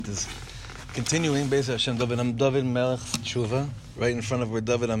is continuing Veyish'i Hashem David Melech's tshuva, right in front of where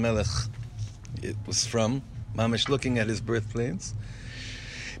David HaMelech it was from. Mamish looking at his birthplace.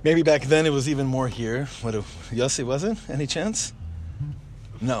 Maybe back then it was even more here. Yossi, was it? Any chance?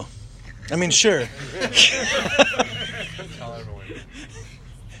 No. I mean, sure.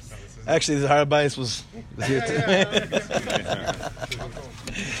 Actually, the Harabais was here too.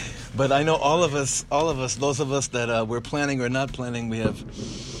 But I know all of us, those of us that we're planning or not planning, we have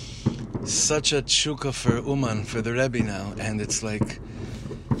such a tshuka for Uman, for the Rebbe now, and it's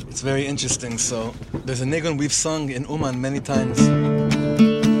very interesting. So there's a nigun we've sung in Uman many times,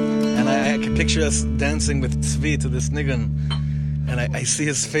 and I can picture us dancing with Tzvi to this nigun, and I see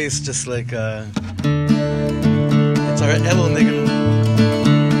his face just like it's our Elul nigun.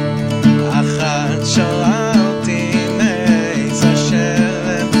 Achat shalati meis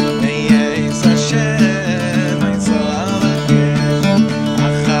Hashem, meis Hashem, meis Alakesh.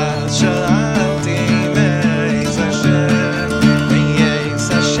 Achat shalati meis Hashem, meis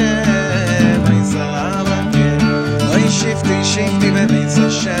Hashem, meis Alakesh. Oy shifti bemeis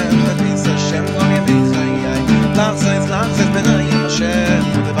Hashem, bemeis Hashem, lo yemei chayai. Lachzes benayim Hashem,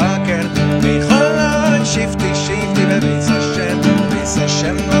 levaker meichol. Oy shifti bemeis Hashem, bemeis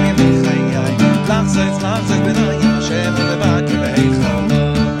Hashem, lo yemei chayai. Lachzes benayim Hashem, levaker meichol.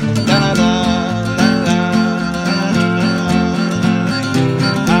 La la la la la.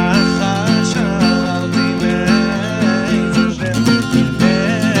 Achat shalati meis Hashem, meis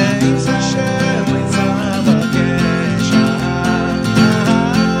Hashem, meis Alakesh.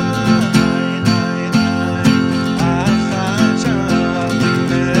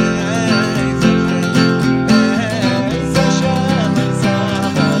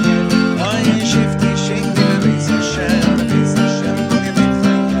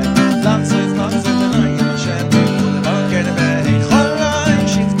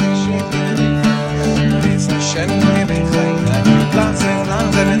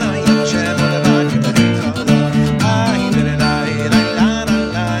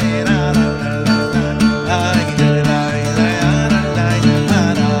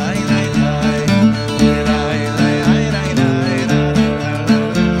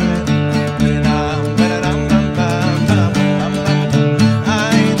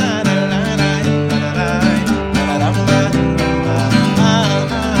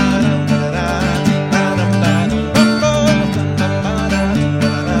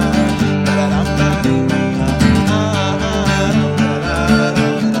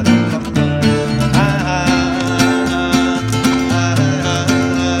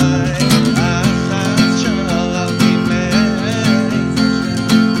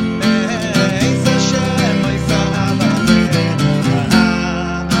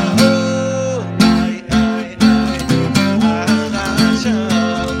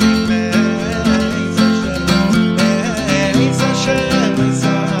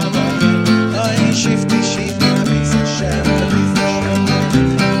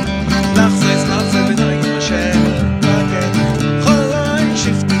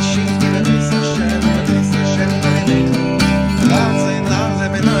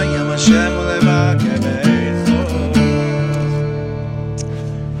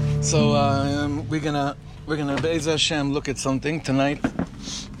 We're gonna Veyish'i Hashem look at something tonight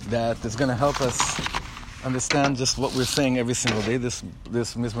that is gonna help us understand just what we're saying every single day. This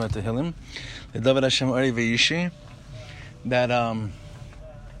Mizmor Tehillim, Ledavid Hashem Ari Veyish'i. That's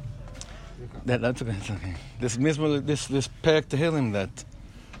okay. It's okay. This Mizmor, this Perek Tehillim, that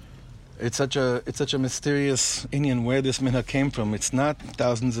it's such a mysterious Indian where this minhag came from. It's not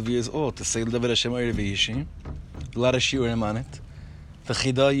thousands of years old to say Ledavid Hashem Ari Veyish'i. A lot of shiurim on it. The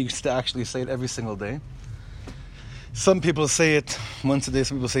Chida used to actually say it every single day. Some people say it once a day,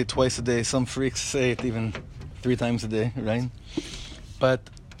 some people say it twice a day, some freaks say it even 3 times a day, right? But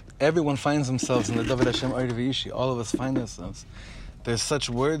everyone finds themselves in the Ledavid Hashem Ari Veyish'i. All of us find ourselves. There's such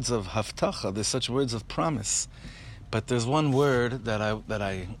words of haftacha, there's such words of promise. But there's one word that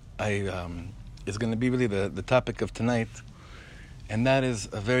is going to be really the topic of tonight, and that is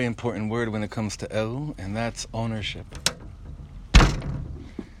a very important word when it comes to Elul, and that's ownership.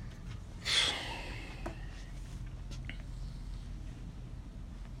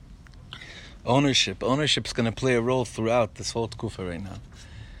 Ownership's going to play a role throughout this whole tkufa right now.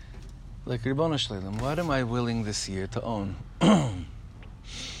 Like, Ribono Shleilim, what am I willing this year to own?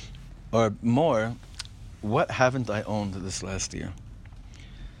 Or more, what haven't I owned this last year?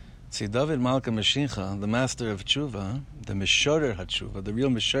 See, David Malka Mashiach, the master of tshuva, the Mishorer HaTshuva, the real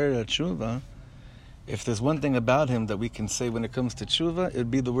Mishorer HaTshuva, if there's one thing about him that we can say when it comes to tshuva, it'd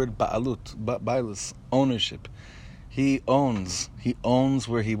be the word ba'alut, ba'alus, ownership. He owns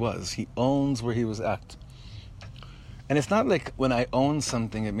where he was. He owns where he was at. And it's not like when I own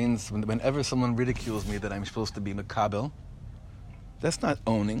something, it means whenever someone ridicules me that I'm supposed to be makabel. That's not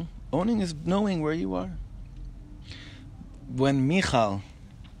owning. Owning is knowing where you are. When Michal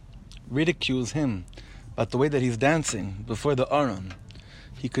ridicules him about the way that he's dancing before the Aron,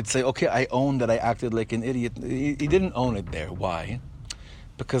 he could say, okay, I own that I acted like an idiot. He didn't own it there. Why?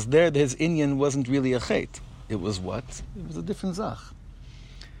 Because there his inyan wasn't really a chait. It was what? It was a different zach.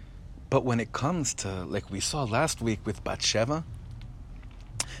 But when it comes to, like we saw last week with Batsheva,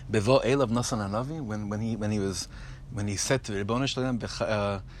 Bevo Elav Nasan Anavi, when he said to Ribbon Shalom,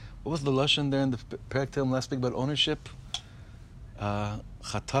 what was the lashon there in the Perek Tehillim last week about ownership?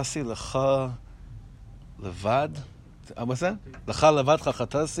 Chatasi lecha levad. What's that? Lecha levad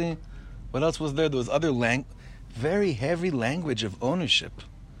chatasi. What else was there? There was other very heavy language of ownership.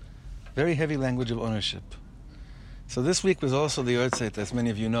 Very heavy language of ownership. So this week was also the Yortzeit, as many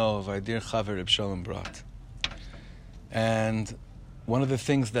of you know, of our dear Chaver Reb Shalom brought. And one of the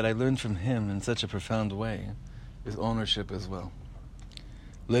things that I learned from him in such a profound way is ownership as well.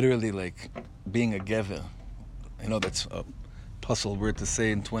 Literally like being a gever. I know that's a puzzle word to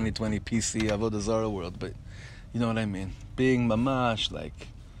say in 2020 PC Avodah Zarah world, but you know what I mean. Being mamash, like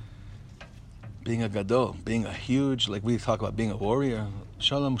being a gadol, being a huge, like we talk about being a warrior.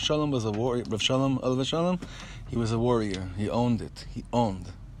 Shalom was a warrior. Rav Shalom, Alav Shalom, he was a warrior. He owned it. He owned.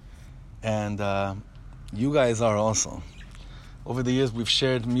 And you guys are also. Over the years, we've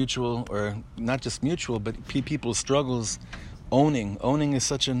shared mutual, or not just mutual, but people's struggles. Owning is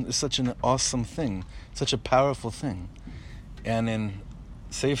such an awesome thing, such a powerful thing. And in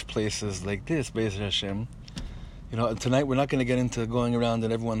safe places like this, Be'ez Hashem, you know, tonight we're not going to get into going around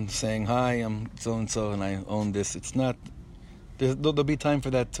and everyone saying, hi, I'm so-and-so and I own this. It's not, there'll be time for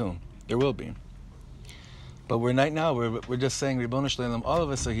that too. There will be. But we're just saying, Ribono Shel Olam, all of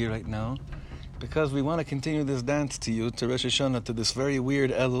us are here right now because we want to continue this dance to you, to Rosh Hashanah, to this very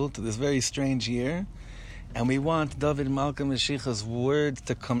weird Elul, to this very strange year. And we want David Malka Mashiach's words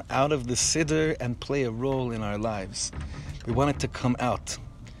to come out of the Siddur and play a role in our lives. We want it to come out.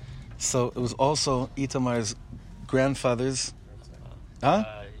 So it was also Itamar's grandfather's,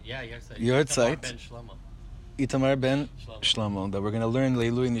 Yortzeit. Itamar ben Shlomo, that we're going to learn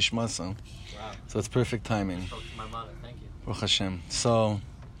Leilui Nishmasa. Wow. So it's perfect timing. Spoke to my mother. Thank you. Baruch Hashem. So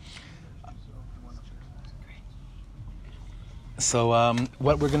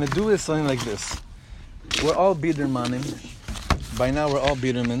what we're going to do is something like this. We're all Bidermanim. By now we're all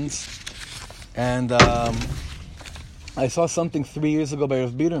Bidermans. And I saw something 3 years ago by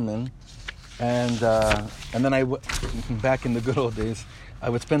Rav Biderman. And then back in the good old days, I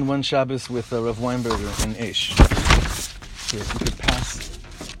would spend one Shabbos with Rav Weinberger in Aish. Here, you could pass.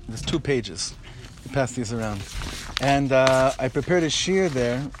 There's 2 pages. You can pass these around. And I prepared a shir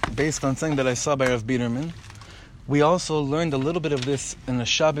there based on something that I saw by Rav Biderman. We also learned a little bit of this in a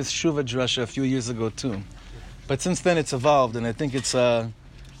Shabbos Shuvah Drasha a few years ago too. But since then it's evolved, and I think it's very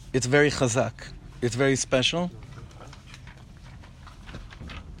chazak. It's very special.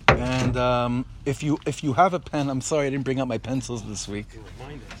 And if you have a pen, I'm sorry I didn't bring out my pencils this week.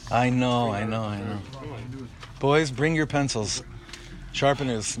 I know. Boys, bring your pencils.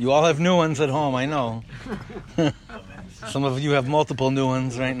 Sharpeners. You all have new ones at home, I know. Some of you have multiple new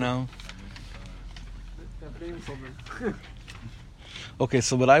ones right now. Okay,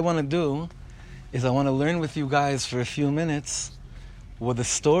 so what I want to do is I want to learn with you guys for a few minutes what the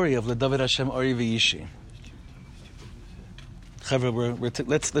story of Ledavid Hashem Ori Veyish'i. Chavra,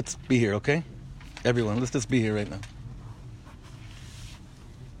 let's be here, okay? Everyone, let's just be here right now.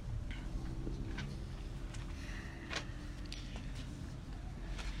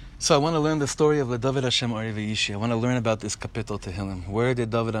 So I want to learn the story of Ledavid Hashem Ori Veyish'i. I want to learn about this kapitel Tehillim. Where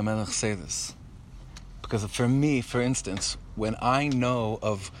did David HaMelech say this? Because for me, for instance, when I know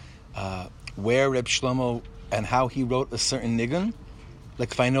of where Reb Shlomo and how he wrote a certain nigun,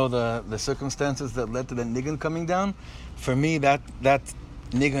 like if I know the circumstances that led to the nigun coming down, for me that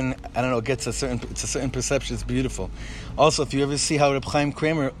nigun, I don't know, it's a certain perception. It's beautiful. Also, if you ever see how Reb Chaim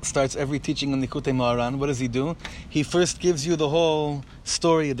Kramer starts every teaching on Likutei Moharan, what does he do? He first gives you the whole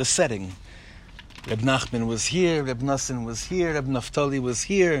story, the setting. Reb Nachman was here, Reb Nassim was here, Reb Naftali was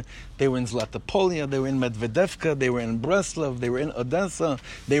here. They were in Zlatopolia, they were in Medvedevka, they were in Breslov, they were in Odessa,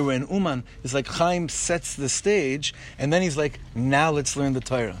 they were in Uman. It's like Chaim sets the stage, and then he's like, now let's learn the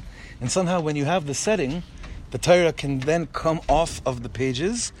Torah. And somehow when you have the setting, the Torah can then come off of the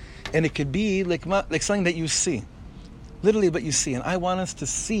pages, and it could be like something that you see. Literally what you see. And I want us to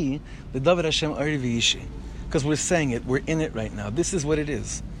see the David Hashem Ori Veyish'i, because we're saying it, we're in it right now. This is what it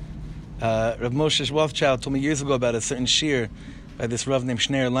is. Rav Moshe Schwafchild told me years ago about a certain shir by this Rav named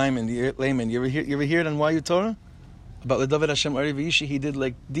Shneir Lehman. You ever hear it on Why You Torah? About Ledavid Hashem Ari Veyish'i, he did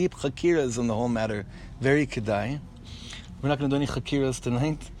like deep chakiras on the whole matter. Very kedai. We're not going to do any chakiras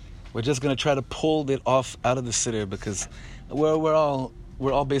tonight. We're just going to try to pull it off out of the Siddur because we're all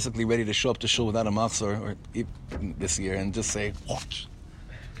basically ready to show up to shul without a machzor or this year and just say, watch.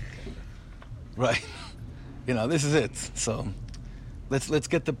 Right? This is it. So let's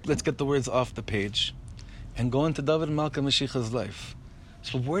get the words off the page and go into David Malka Mashiach's life.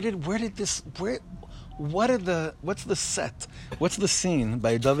 So what's the set? What's the scene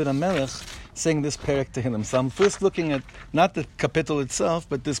by David HaMelech saying this perek to him? So I'm first looking at not the kapitel itself,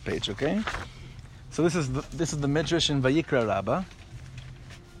 but this page, okay? So this is the Midrash in Vayikra Rabbah.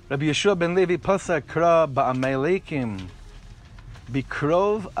 Rabbi Yeshua ben Levi pasar kra ba'amalekim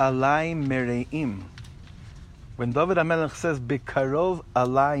bikrov alai mereim. When David HaMelech says bikarov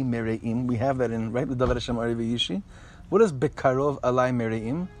alai mereim, we have that in, right, the David Hashem Ari Veyish'i. What is bikarov alai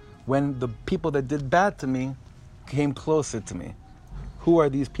mereim? When the people that did bad to me came closer to me. Who are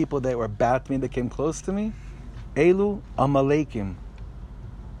these people that were bad to me that came close to me? Elu Amalekim.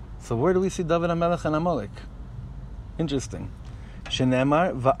 So where do we see David HaMelech and Amalek? Interesting.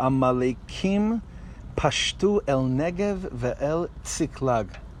 Shenemar va'amalekim pashtu el Negev ve'el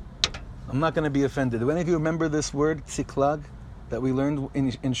Tziklag. I'm not going to be offended. Do any of you remember this word, Tziklag, that we learned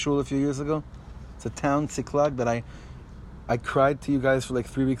in shul a few years ago? It's a town, Tziklag, that I cried to you guys for like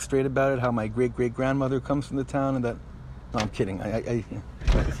 3 weeks straight about it, how my great-great-grandmother comes from the town, and that... No, I'm kidding.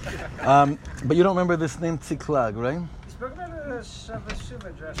 But you don't remember this name, Tziklag, right? You spoke about a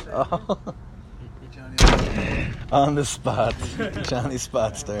Shavashuva dress. Oh. On the spot. Johnny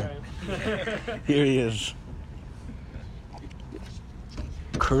Spotster. Here he is.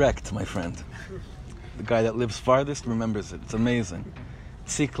 Correct, my friend. The guy that lives farthest remembers it. It's amazing.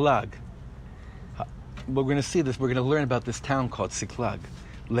 Tziklag. We're going to see this. We're going to learn about this town called Tziklag.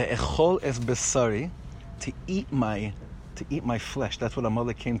 Le'echol es besari, to eat my flesh. That's what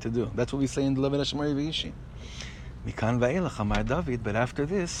Amalek came to do. That's what we say in Ledavid Hashem Ari Veyish'i. Mikan va'elach amar David. But after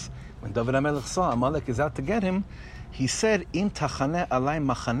this, when David HaMelech saw Amalek is out to get him, he said, Im tachaneh alai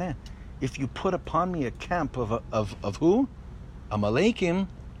machaneh. If you put upon me a camp of who? Amalekim,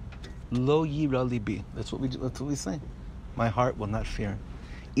 lo yira libi. That's what we say. My heart will not fear.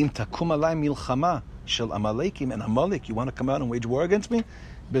 Im takum alai milchama shel Amalekim, and Amalek, you want to come out and wage war against me?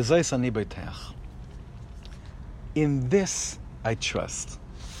 Bezayis ani beiteach. In this I trust.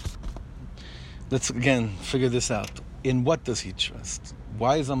 Let's again figure this out. In what does he trust?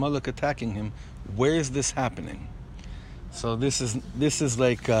 Why is Amalek attacking him? Where is this happening? So this is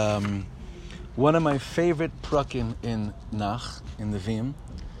like one of my favorite prakim in Nach, in the Vim,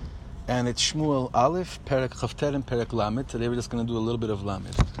 and it's Shmuel Aleph, Perek Chavter, and Perek Lamed. Today we're just going to do a little bit of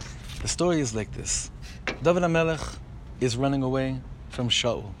Lamed. The story is like this. David HaMelech is running away from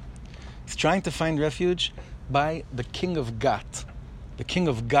Shaul. He's trying to find refuge by the king of Gat. The king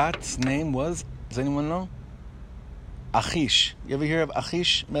of Gat's name was, does anyone know? Achish. You ever hear of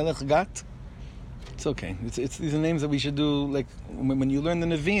Achish Melech Gat? It's okay. It's these are names that we should do, like when you learn the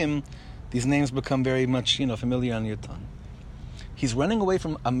Nevi'im, these names become very much, familiar on your tongue. He's running away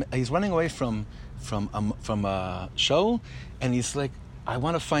from Shaul, and he's like, I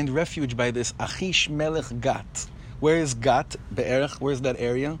want to find refuge by this Achish Melech Gat. Where is Gat? Be'erech? Where's that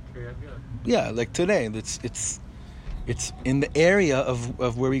area? Yeah, like today. It's in the area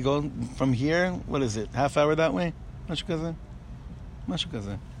of where we go from here. What is it? Half hour that way? It's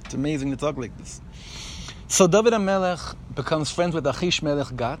amazing to talk like this. So David HaMelech becomes friends with Achish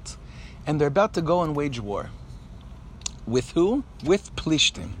Melech Gat, and they're about to go and wage war. With who? With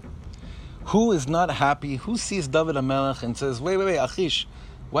Plishtim. Who is not happy? Who sees David HaMelech and says, wait, Achish,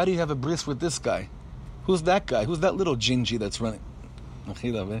 why do you have a bris with this guy? Who's that guy? Who's that little gingy that's running?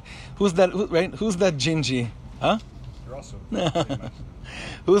 Who's that? Who's that gingy? Huh? You're also.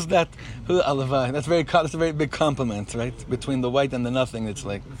 Who's that? Alavai. That's a very big compliment, right? Between the white and the nothing, it's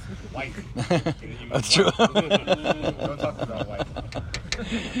like White. That's true. Don't talk about white.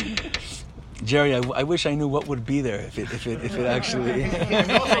 Jerry, I wish I knew what would be there if it actually. He's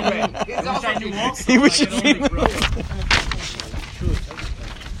also red. He's also knew also. He wish he'd seen.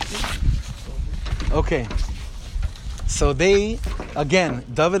 Okay. So David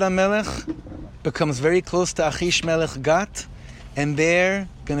HaMelech becomes very close to Achish Melech Gat, and they're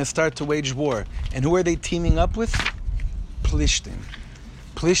going to start to wage war. And who are they teaming up with? Plishtim.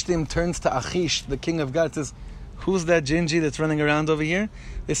 Plishtim turns to Achish, the king of Gat, says, who's that gingy that's running around over here?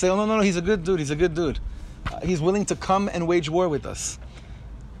 They say, oh, no, he's a good dude. He's willing to come and wage war with us.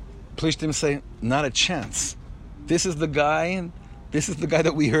 Plishtim say, not a chance. This is the guy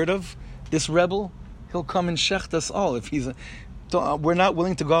that we heard of. This rebel, he'll come and shecht us all. If we're not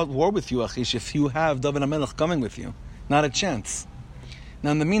willing to go out war with you, Achish, if you have David HaMelech coming with you. Not a chance.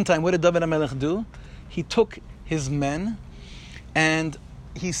 Now, in the meantime, what did David HaMelech do? He took his men and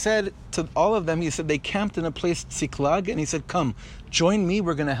he said to all of them, he said, they camped in a place, Tziklag, and he said, come, join me,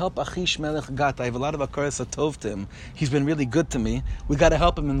 we're going to help Achish Melech Gat. I have a lot of Akaras Atov to him. He's been really good to me. We got to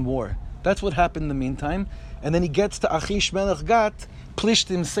help him in war. That's what happened in the meantime. And then he gets to Achish Melech Gat,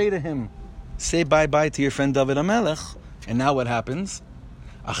 Plishtim say to him, say bye-bye to your friend David HaMelech. And now what happens?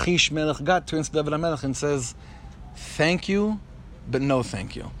 Achish Melech Gat turns to David HaMelech and says, thank you, but no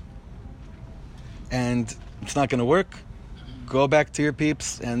thank you. And it's not going to work. Go back to your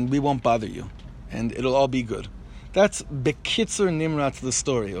peeps, and we won't bother you. And it'll all be good. That's Bekitzur Nimrat, the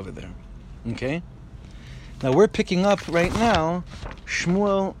story over there. Okay? Now we're picking up right now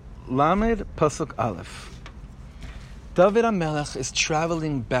Shmuel Lamed Pasuk Aleph. David HaMelech is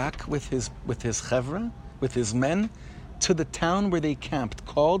traveling back with his chevra, with his men, to the town where they camped,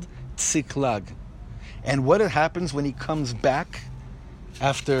 called Tziklag. And what happens when he comes back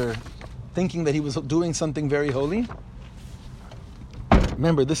after thinking that he was doing something very holy?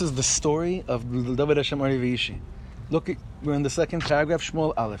 Remember, this is the story of Ledavid Hashem Veyish'i. Look, we're in the second paragraph,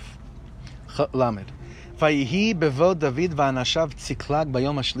 Shmuel Aleph, Lamed. Vayhi bevo David va'anashav Tziklag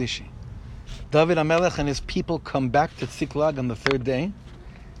bayom hashlishi. David HaMelech and his people come back to Tziklag on the third day.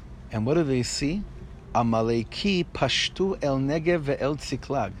 And what do they see? Amaleki pashtu el Negev ve'el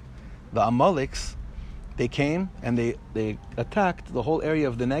Tziklag. The Amaleks, they came and they attacked the whole area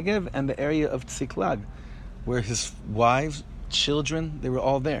of the Negev and the area of Tziklag, where his wives, children, they were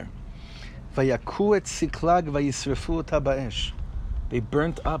all there. Vayaku et Tziklag vayisrefu ota ba'esh. They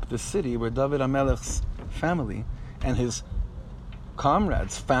burnt up the city where David HaMelech's family and his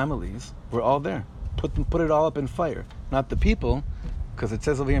comrades' families were all there. Put it all up in fire. Not the people, because it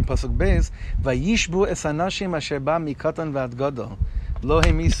says over here in Pasuk Beis, Vayishbu es hanashim asher ba mikatan v'ad gadol lo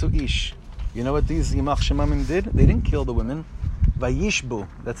hemisu ish. You know what these Yimach Shemamim did? They didn't kill the women. Vayishbu,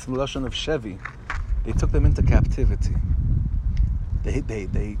 that's the lashon of Shevi. They took them into captivity.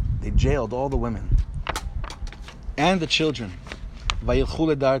 They jailed all the women and the children.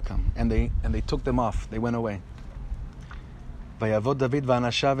 Vayilchu ledarkam, and they took them off. They went away. Vayavod David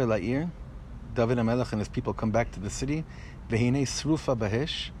va'anashav el ha'ir. David HaMelech and his people come back to the city. Vehine srufa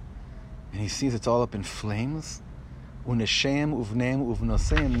bahesh, and he sees it's all up in flames. Uneshem uvneim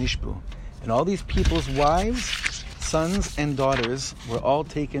uvnoseim nishbu, and all these people's wives, sons, and daughters were all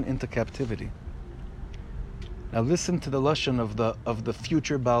taken into captivity. Now listen to the lashon of the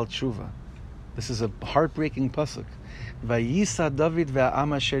future Baal Tshuva. This is a heartbreaking pasuk. Vayisa David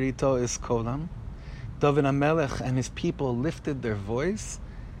ve'am asher ito es kolam. David HaMelech and his people lifted their voice.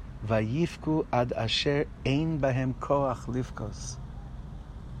 Vayifku ad asher ein bahem koach livkos.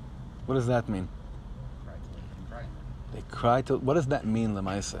 What does that mean? They cried till. What does that mean,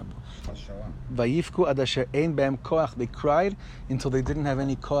 Lamaiseb? Vayifku ad asher ein bahem koach. They cried until they didn't have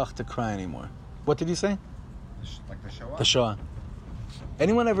any koach to cry anymore. What did you say? Like the Shoah? The Shoah.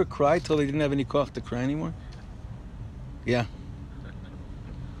 Anyone ever cried till they didn't have any koach to cry anymore? Yeah.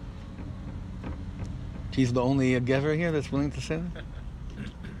 He's the only gever here that's willing to say that?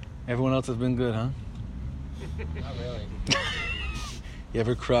 Everyone else has been good, huh? Not really. You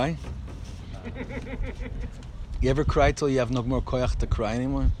ever cry? You ever cry till you have no more koyach to cry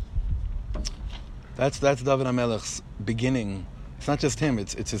anymore? That's David HaMelech's beginning. It's not just him,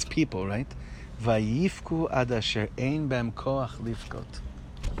 it's his people, right? Vayifku ad asher ein b'hem koach livkot.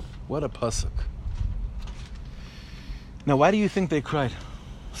 What a pasuk. Now, why do you think they cried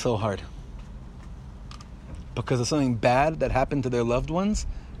so hard? Because of something bad that happened to their loved ones,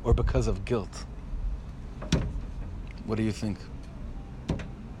 or because of guilt? What do you think?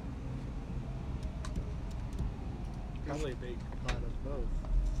 Probably a big pot of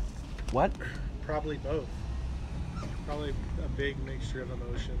both. What? Probably both. Probably a big mixture of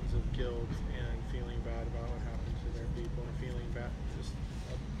emotions of guilt and feeling bad about what happened to their people and feeling bad. Just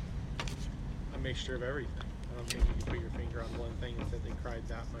a mixture of everything. I don't think you can put your finger on one thing and say they cried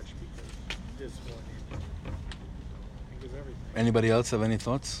that much because this one happened. I think it was everything. Anybody else have any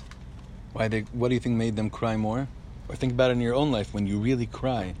thoughts? What do you think made them cry more? Or think about it in your own life when you really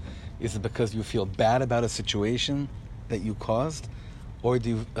cry. Is it because you feel bad about a situation that you caused? Or do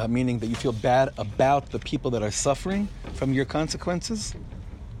you, meaning that you feel bad about the people that are suffering from your consequences?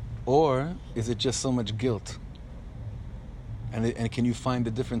 Or is it just so much guilt? And can you find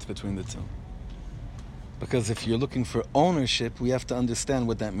the difference between the two? Because if you're looking for ownership, we have to understand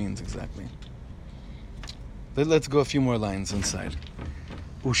what that means exactly. Let's go a few more lines inside.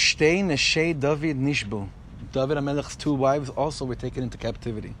 Ushtei neshei David nishbu. David HaMelech's two wives also were taken into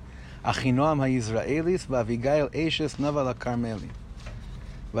captivity. Achinoam ha'Yisraelis v'Avigail Eishes Naval HaKarmeli.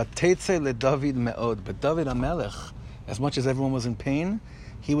 V'Tetze leDavid me'od. But David HaMelech, as much as everyone was in pain,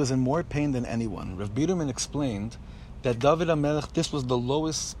 he was in more pain than anyone. Rav Biderman explained that David HaMelech, this was the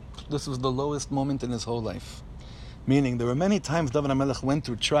lowest moment in his whole life. Meaning, there were many times David HaMelech went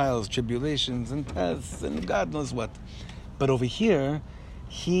through trials, tribulations, and tests, and God knows what. But over here,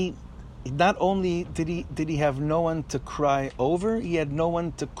 he not only did he have no one to cry over, he had no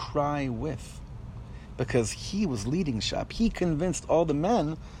one to cry with. Because he was leading shop. He convinced all the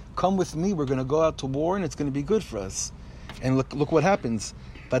men, come with me, we're going to go out to war, and it's going to be good for us. And look what happens.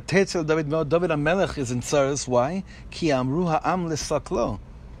 But David HaMelech is in tzaras. Why? Ki amru ha'am lesaklo.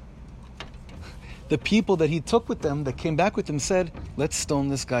 The people that he took with them, that came back with him, said, let's stone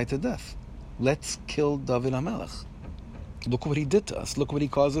this guy to death. Let's kill David HaMelech. Look what he did to us. Look what he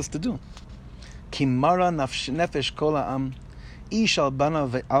caused us to do. Ki mara nefesh kol ha'am ish al bana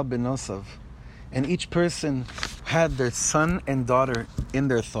ve'al benosav. And each person had their son and daughter in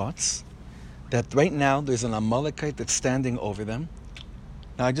their thoughts. That right now there's an Amalekite that's standing over them.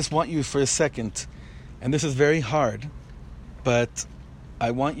 Now I just want you for a second, and this is very hard, but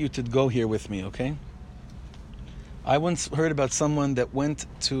I want you to go here with me, okay? I once heard about someone that went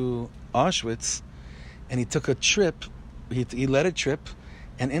to Auschwitz, and he took a trip, he led a trip,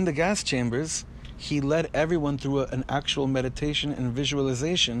 and in the gas chambers, he led everyone through an actual meditation and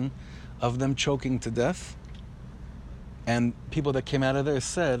visualization of them choking to death. And people that came out of there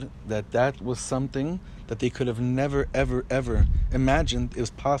said that that was something that they could have never, ever, ever imagined it was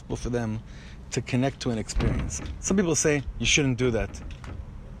possible for them to connect to an experience. Some people say, you shouldn't do that.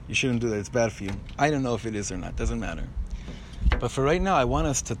 You shouldn't do that. It's bad for you. I don't know if it is or not. Doesn't matter. But for right now, I want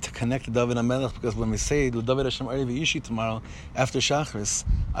us to connect to David HaMelech, because when we say Ledavid Hashem Ari Veyish'i tomorrow, after Shachris,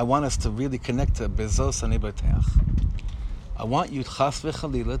 I want us to really connect to Bezos Ani B'Teach. I want you, Chas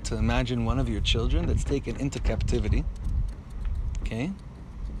v'Chalila, to imagine one of your children that's taken into captivity. Okay?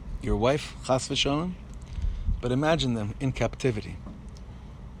 Your wife, Chas v'Shalom. But imagine them in captivity.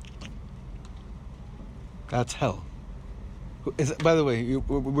 That's hell. By the way,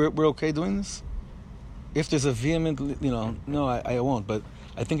 we're okay doing this? If there's a vehement, no, I won't, but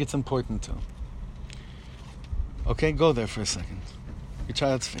I think it's important to. Okay, go there for a second. Your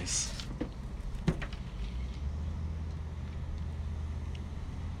child's face.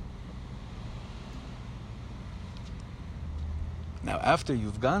 Now, after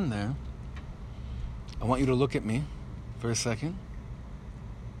you've gone there, I want you to look at me for a second.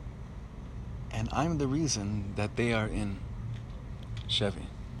 And I'm the reason that they are in Chevy.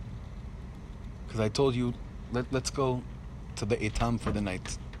 Because I told you, let's go to the Etam for the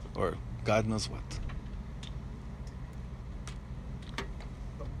night. Or God knows what.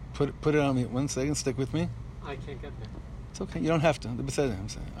 Put it on me. 1 second, stick with me. I can't get there. It's okay, you don't have to. I'm saying.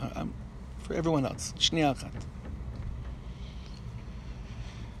 I'm for everyone else. Shniya achat.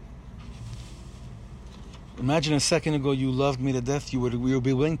 Imagine a second ago you loved me to death, you would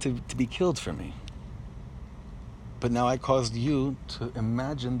be willing to be killed for me. But now I caused you to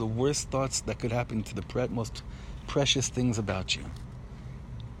imagine the worst thoughts that could happen to the most precious things about you.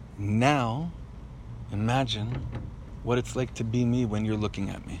 Now, imagine what it's like to be me when you're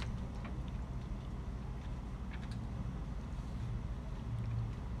looking at me.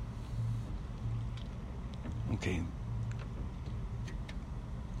 Okay.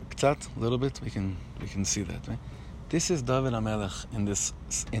 A little bit, we can see that, right? This is David HaMelech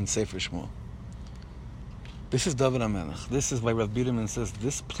in Sefer Shmuel. This is David HaMelech. This is why Rav Biderman says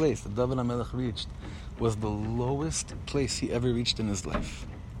this place that David HaMelech reached was the lowest place he ever reached in his life.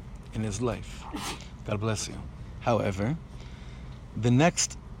 God bless you. However, the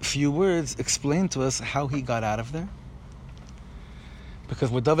next few words explain to us how he got out of there. Because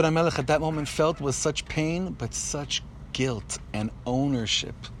what David HaMelech at that moment felt was such pain, but such guilt and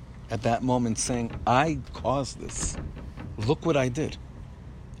ownership at that moment, saying, I caused this. Look what I did.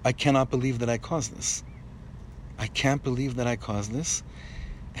 I cannot believe that I caused this. I can't believe that I caused this.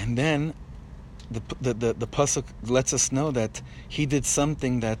 And then the pasuk lets us know that he did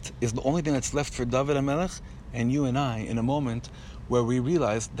something that is the only thing that's left for David HaMelech and you and I in a moment where we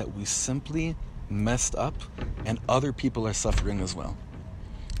realize that we simply messed up and other people are suffering as well.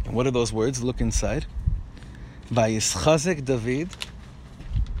 And what are those words? Look inside. Vayischazek David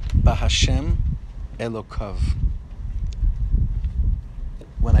Bahashem Elokav.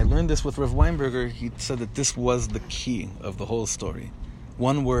 When I learned this with Rav Weinberger, he said that this was the key of the whole story.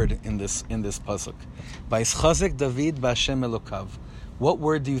 One word in this pasuk. Vayischazek David Bahashem Elokav. What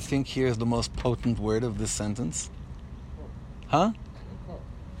word do you think here is the most potent word of this sentence? Huh?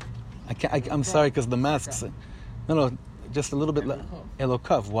 I'm sorry, because the masks. No, just a little bit.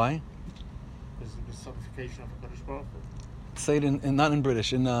 Elokav. Why? personification of HaKadosh Baruch Hu. Say it in not in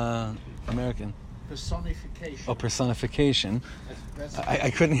British, in American. Personification. Oh, personification. That's I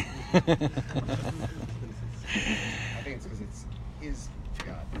couldn't. I think it's because it's his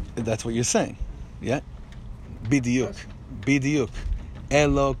God. That's what you're saying. Yeah? Bidiyuk. Bidiyuk.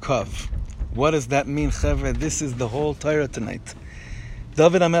 Elokov. What does that mean, Chevre? This is the whole Torah tonight.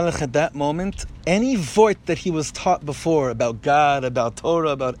 David HaMelech at that moment, any vort that he was taught before about God, about Torah,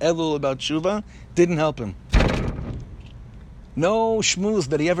 about Elul, about Tshuva, didn't help him. No shmuz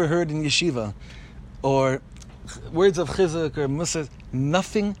that he ever heard in yeshiva, or words of chizuk or musar,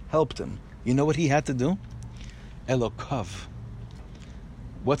 nothing helped him. You know what he had to do? Elokov.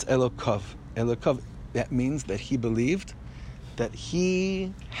 What's Elokov? Elokov, that means that he believed that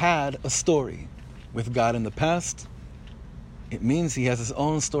he had a story with God in the past. It means he has his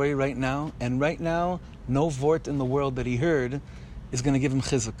own story right now, and right now, no vort in the world that he heard is going to give him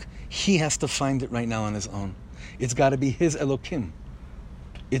chizuk. He has to find it right now on his own. It's got to be his Elokim.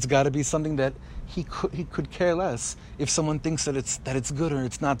 It's got to be something that he could care less if someone thinks that it's good or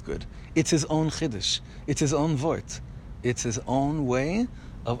it's not good. It's his own chiddush. It's his own vort. It's his own way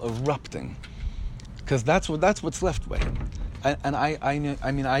of erupting, because that's what's left by him.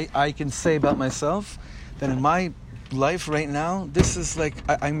 I can say about myself that in my life right now, this is like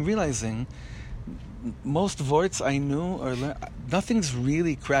I'm realizing most vorts I knew or nothing's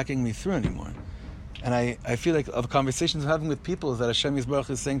really cracking me through anymore. And I feel like of conversations I'm having with people is that Hashem Yisbarach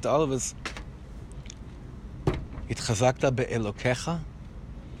is saying to all of us, Itchazakta be'elokecha?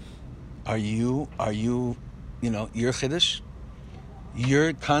 Are you your chiddush?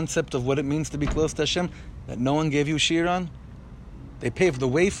 Your concept of what it means to be close to Hashem, that no one gave you shir on? They paved the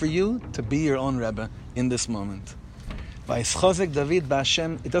way for you to be your own Rebbe in this moment. Vayishchazek David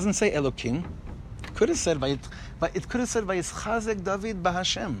b'Hashem. It doesn't say Elokim. It could have said Vayishchazek David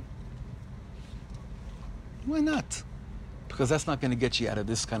b'Hashem. Why not? Because that's not going to get you out of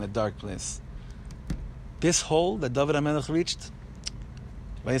this kind of dark place. This hole that David HaMelech reached,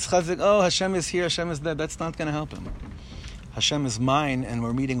 Vayishchazek, oh, Hashem is here, Hashem is there, that's not going to help him. Hashem is mine, and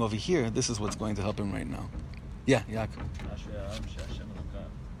we're meeting over here. This is what's going to help him right now. Yeah, Yaakov. That's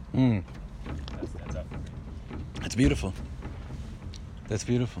up for me. That's beautiful. That's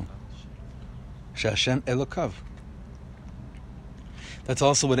beautiful. Shashem Elokav. That's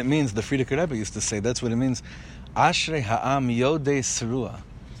also what it means. The Frierdiker Rebbe used to say. That's what it means. Ashrei ha'am yodei serua.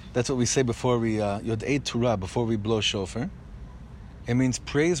 That's what we say before we yodei Torah, before we blow shofar. It means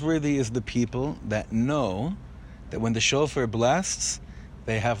praiseworthy is the people that know that when the shofar blasts,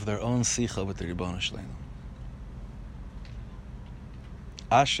 they have their own sicha with the Ribono Shel Olam.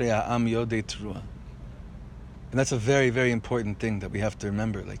 Ashrei ha'am yodei Torah. And that's a very, very important thing that we have to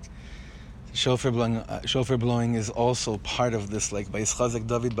remember. Like, shofar blowing is also part of this, like, Vayishchazek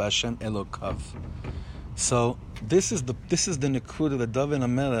David b'Hashem Elokav. So this is the nekuda that David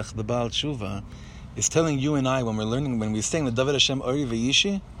HaMelech, the Baal Tshuva, is telling you and I when we're saying the David Hashem Ori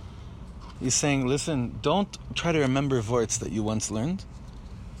Veyish'i. He's saying, listen, don't try to remember vorts that you once learned.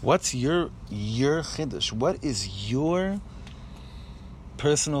 What's your chiddush? What is your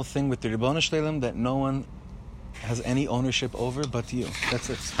personal thing with the Ribono Shel Olam that no one has any ownership over but you? That's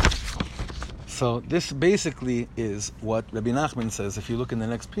it. So this basically is what Rabbi Nachman says. If you look in the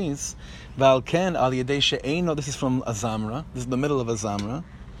next piece, V'al ken al yedei she'eino. This is from Azamra. This is the middle of Azamra.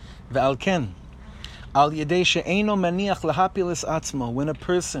 V'al ken al yedei she'eino maniach lahapilis atzmo. When a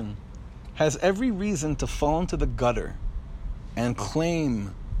person has every reason to fall into the gutter and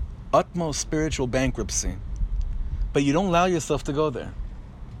claim utmost spiritual bankruptcy, but you don't allow yourself to go there.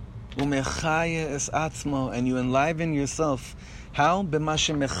 Umechaya es atzmo, and you enliven yourself. How?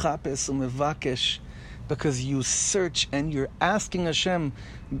 B'mashe mechapes umevakesh, because you search and you're asking Hashem.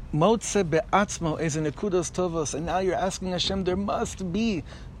 Motze be'atzmo is a nekudas tovos, and now you're asking Hashem. There must be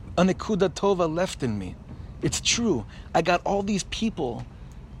a nekuda tova left in me. It's true. I got all these people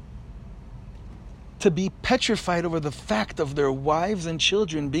to be petrified over the fact of their wives and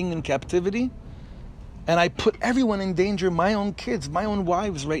children being in captivity. And I put everyone in danger, my own kids, my own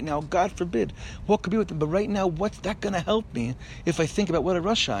wives right now, God forbid. What could be with them? But right now, what's that going to help me if I think about what a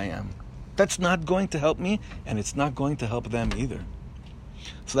Rasha I am? That's not going to help me, and it's not going to help them either.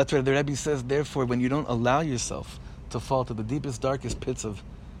 So that's why the Rebbe says, therefore, when you don't allow yourself to fall to the deepest, darkest pits of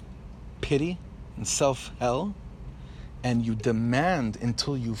pity and self-hell, and you demand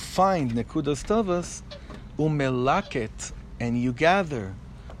until you find Nekudas Tovas, umelaket, and you gather,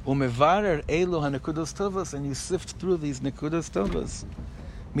 umevarer elu hanekudas tovas, and you sift through these nekudas tovas.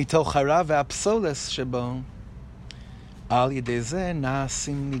 Mitoch hara ve'apsoles shebo, al yedei zeh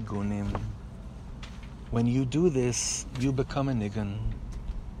na'asim nigunim. When you do this, you become a nigun.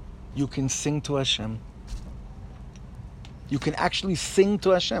 You can sing to Hashem. You can actually sing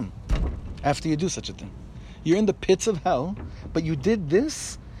to Hashem after you do such a thing. You're in the pits of hell, but you did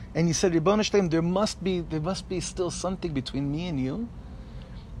this, and you said, Ribono Shel Olam, there must be still something between me and you.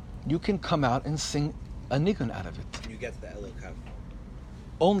 You can come out and sing a nigun out of it. When you get to the Elokav.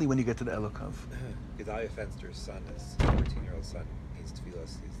 Only when you get to the Elokav. Gedalia Fenster's son, his 14-year-old son, needs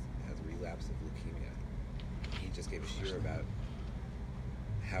tefillos. He has a relapse of leukemia. He just gave a shiur about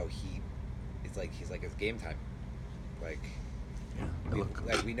how he's like it's game time. Like,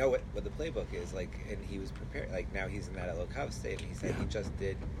 like we know what the playbook is like, and he was prepared. Like now he's in that Elokav state, and he said he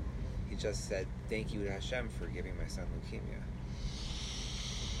just said thank you to Hashem for giving my son leukemia.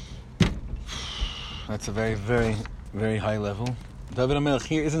 That's a very, very, very high level. David HaMelech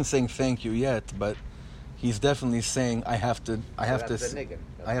here isn't saying thank you yet, but he's definitely saying I have to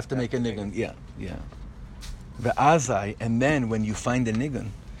make a nigun. Yeah. Ve'azai, and then when you find a nigun,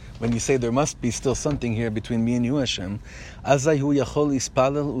 when you say there must be still something here between me and you, Hashem, azai hu yachol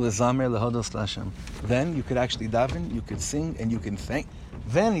ispalel ulezamer lehodos l'Hashem. Then you could actually daven, you could sing, and you can thank.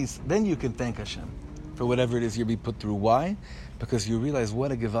 Then you can thank Hashem for whatever it is you'll be put through. Why? Because you realize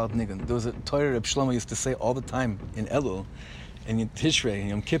what a gewalt nigun. There was a Torah Reb Shlomo used to say all the time in Elul, and in Tishrei, in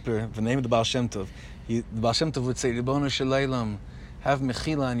Yom Kippur, the name of the Baal Shem Tov. The Baal Shem Tov would say, Ribono Shel Olam, have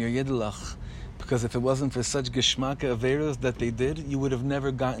mechila on your yidlach. Because if it wasn't for such geschmacke averos that they did, you would have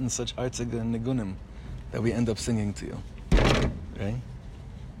never gotten such hartzig and nigunim that we end up singing to you. Right?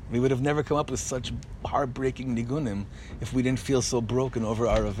 We would have never come up with such heartbreaking nigunim if we didn't feel so broken over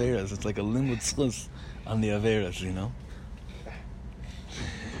our averos. It's like a limud tzchus on the averos, you know?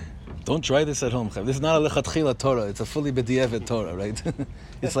 Don't try this at home. This is not a lechatchila Torah. It's a fully b'diavad Torah, right?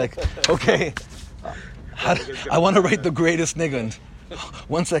 It's like, okay, I want to write the greatest nigun.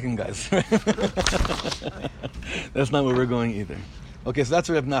 1 second, guys. That's not where we're going either. Okay, so that's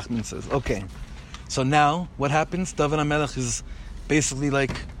what Reb Nachman says. Okay, so now what happens? David HaMelech is basically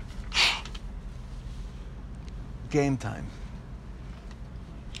like game time.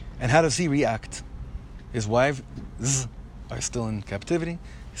 And how does he react? His wives are still in captivity.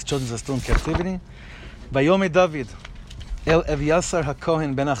 His children are still in captivity. Vayomer David El Evyasar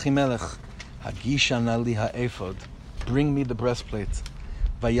HaKohen ben Achimelech Hagisha nali ha'efod. Bring me the breastplate.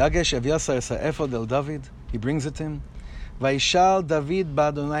 Vayagesh Evyasar ha'efod el David. He brings it to him. Vayishal David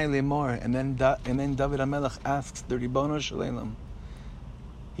ba'Adonai lemor. And then David HaMelech asks the Ribono Shel Olam.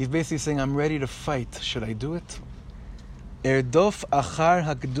 He's basically saying, I'm ready to fight. Should I do it? Erdof achar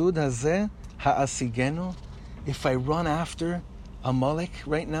ha'gdud hazeh ha'asigeno. If I run after Amalek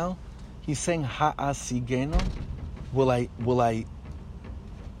right now, he's saying ha'asigeno. Will I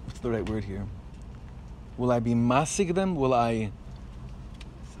what's the right word here? Will I be masig them? Will I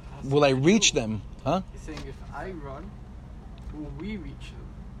reach them? Huh? He's saying if I run, will we reach them?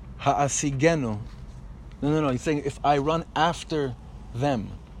 Ha'asigeno. No. He's saying if I run after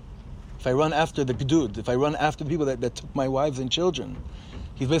them, if I run after the gdud, if I run after the people that took my wives and children,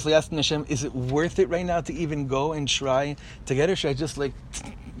 he's basically asking Hashem, is it worth it right now to even go and try to get her? Should I just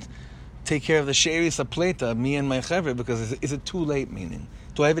take care of the sheris apleta, me and my chaver, because is it too late? Meaning,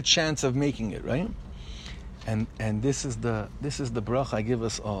 do I have a chance of making it, right? And this is the bracha I give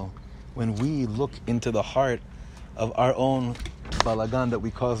us all when we look into the heart of our own balagan that we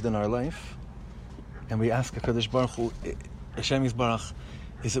caused in our life, and we ask HaKadosh Baruch Hu, Hashem Yisbarach,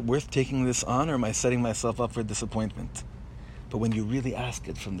 is it worth taking this on, or am I setting myself up for disappointment? But when you really ask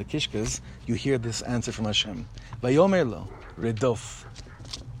it from the kishkas, you hear this answer from Hashem. Vayomer lo, redof,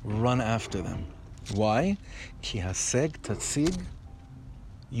 run after them. Why? Ki haseg tatzig,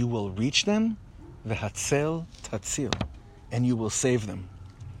 you will reach them, vehatzel tatzil, and you will save them.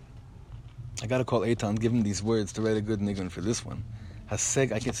 I got to call Eitan, give him these words to write a good nigun for this one.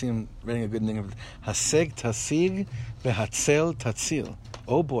 Haseg, I can see him writing a good nigun. Haseg tatzig, vehatzel tatzil.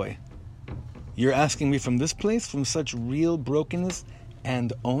 Oh boy. You're asking me from this place, from such real brokenness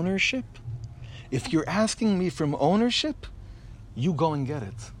and ownership? If you're asking me from ownership, you go and get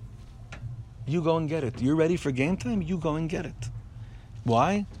it. You go and get it. You're ready for game time? You go and get it.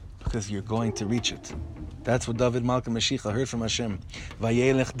 Why? Because you're going to reach it. That's what David Malka Mashiach heard from Hashem.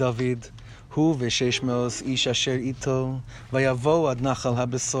 Vayelech David, hu v'sheish me'os ish asher ito, vayavo ad nachal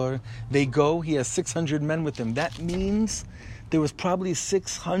habesor. They go, he has 600 men with him. That means there was probably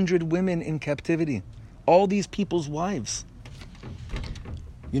 600 women in captivity. All these people's wives.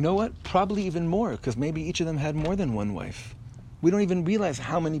 You know what? Probably even more, because maybe each of them had more than one wife. We don't even realize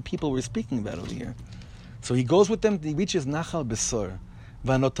how many people we're speaking about over here. So he goes with them, he reaches Nachal Besor.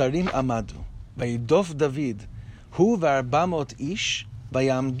 Vanotarim amadu. Vayidof David. Hu v'arbamot ish.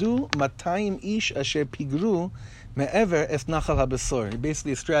 Vayamdu 200 ish asher pigru me'ever es Nachal HaBesor.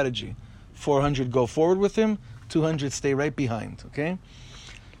 Basically a strategy. 400 go forward with him, 200 stay right behind, okay?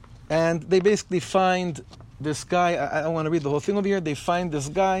 And they basically find this guy. I don't want to read the whole thing over here. They find this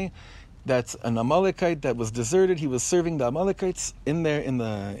guy that's an Amalekite that was deserted. He was serving the Amalekites in there in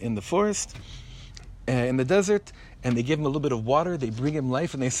the forest, in the desert, and they give him a little bit of water. They bring him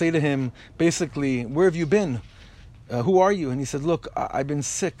life, and they say to him, basically, where have you been? Who are you? And he said, look, I've been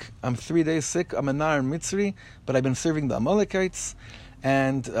sick. I'm 3 days sick. I'm a Nar Mitzri, but I've been serving the Amalekites.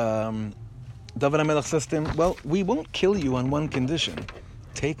 And David HaMelech says to him, well, we won't kill you on one condition.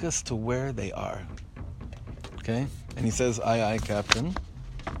 Take us to where they are. Okay? And he says, aye, Captain.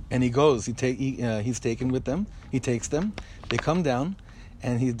 And he goes. He's taken with them. He takes them. They come down.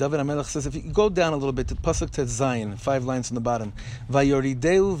 And David HaMelech says, if you go down a little bit to Pasuk Tet Zayin, 5 lines from the bottom,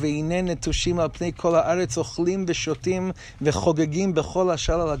 Vayorideu ve'ineh netushim al pnei kol haaretz ochlim v'shotim v'chogegim b'chol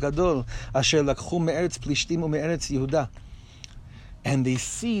hashal hagadol asher lakchu me'eretz Plishtim u'me'eretz Yehuda. And they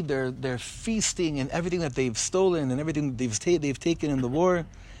see they're feasting and everything that they've stolen and everything they've taken in the war.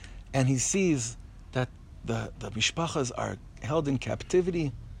 And he sees that the mishpachas are held in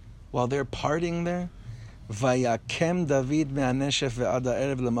captivity while they're partying there. Vayakem David me'aneshef ve'ad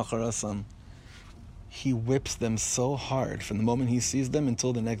ha'erev lemacharasan. He whips them so hard from the moment he sees them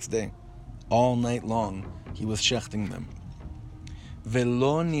until the next day. All night long, he was shechting them.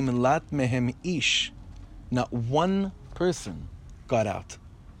 Ve'lo nimlat mehem ish. Not one person got out.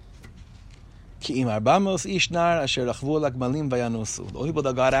 Ki im 400 ish nar asher rachvu al hagmalim vayanusu. The only people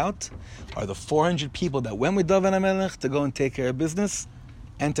that got out are the 400 people that went with David HaMelech to go and take care of business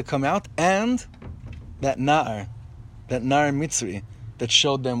and to come out, and that Nar Mitzri that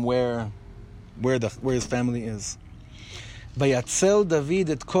showed them where his family is. Vayatzel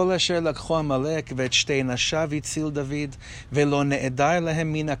David et kol asher lakchu Amalek ve'et shtei nashav hitzil David ve'lo ne'edar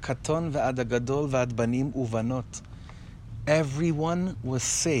lehem min hakaton ve'ad hagadol ve'ad banim uvanot. Everyone was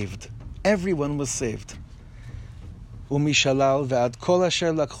saved. Everyone was saved. Umishalal ve'ad kol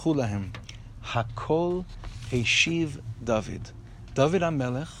asher lakchu lahem hakol heshiv David. David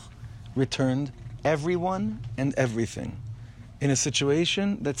HaMelech returned everyone and everything in a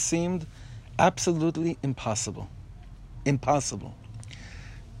situation that seemed absolutely impossible. Impossible.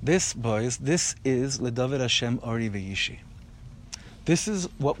 This, boys, this is Ledavid Hashem Ori Veyish'i. This is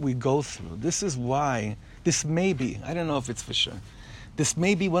what we go through. This is why, this may be, I don't know if it's for sure, this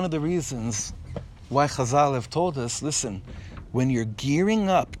may be one of the reasons why Chazal have told us, listen, when you're gearing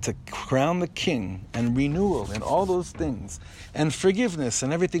up to crown the king and renewal and all those things and forgiveness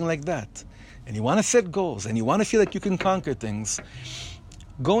and everything like that, and you want to set goals and you want to feel like you can conquer things,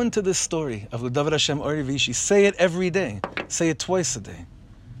 go into this story of Ledavid Hashem Ori Veyish'i. Say it every day. Say it twice a day.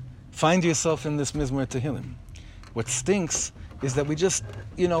 Find yourself in this Mizmor Tehillim. What stinks is that we just,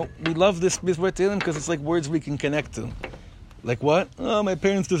 we love this Mizmor Tehillim because it's like words we can connect to. Like what? Oh, my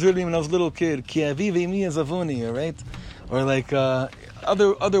parents deserted me when I was a little kid. Ki avi ve'imi yazavuni, right? Or like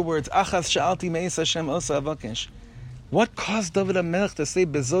other words. Achaz sha'alti me'es Hashem osa avakesh. What caused David HaMelech to say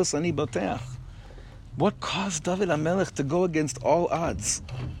bezos ani boteach? What caused David HaMelech to go against all odds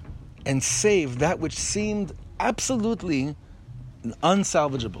and save that which seemed absolutely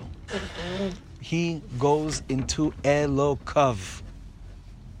unsalvageable? He goes into Elokav.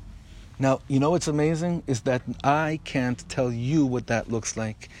 Now, you know what's amazing is that I can't tell you what that looks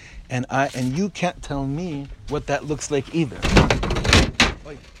like, and you can't tell me what that looks like either.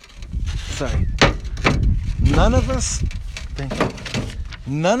 Sorry. None of us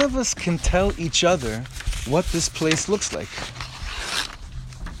can tell each other what this place looks like.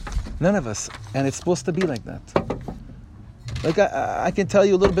 None of us. And it's supposed to be like that. Like I can tell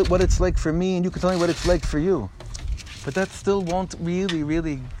you a little bit what it's like for me, and you can tell me what it's like for you. But that still won't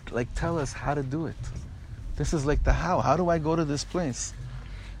really tell us how to do it. This is like the how. How do I go to this place?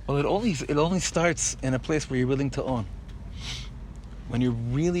 Well, it only starts in a place where you're willing to own. When you're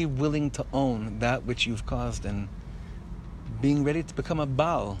really willing to own that which you've caused and being ready to become a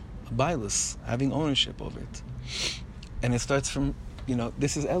bailus, having ownership over it. And it starts from,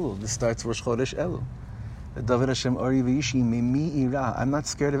 this is Elul. This starts Rosh Chodesh Elul. David Hashem Ori Veyish'i Mimi Ira. I'm not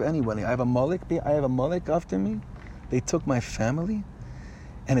scared of anybody. I have a Molech after me. They took my family,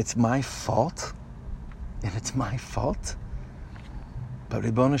 and it's my fault. But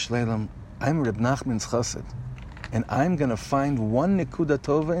Ribono Shel Olam, I'm Reb Nachman's Chassid, and I'm going to find one Nekuda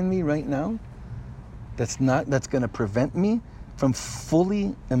Tova in me right now that's going to prevent me from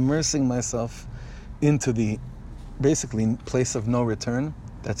fully immersing myself into the basically place of no return.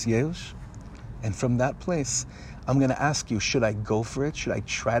 That's Yehush. And from that place, I'm going to ask you, should I go for it? Should I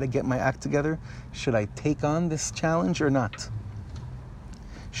try to get my act together? Should I take on this challenge or not?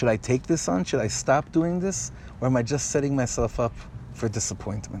 Should I take this on? Should I stop doing this? Or am I just setting myself up for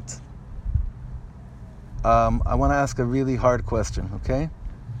disappointment? I want to ask a really hard question, okay?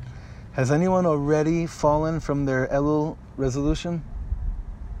 Has anyone already fallen from their Elul resolution?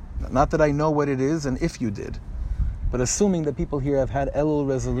 Not that I know what it is and if you did, but assuming that people here have had Elul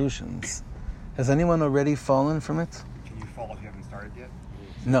resolutions, has anyone already fallen from it? Can you fall if you haven't started yet?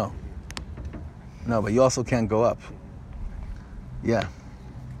 No. No, but you also can't go up. Yeah.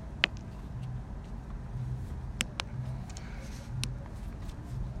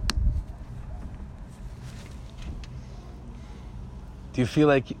 Do you feel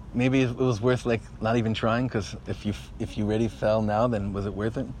like maybe it was worth like not even trying? Because if you already fell now, then was it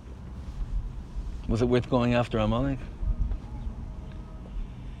worth it? Was it worth going after Amalek?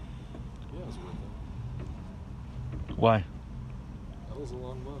 Yeah, it was worth it. Why? That was a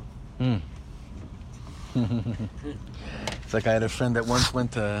long month. It's like I had a friend that once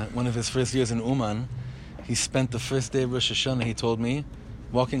went to one of his first years in Uman. He spent the first day of Rosh Hashanah, he told me,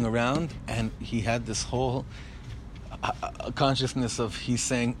 walking around, and he had this whole consciousness of, he's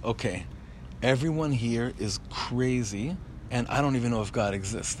saying, okay, everyone here is crazy, and I don't even know if God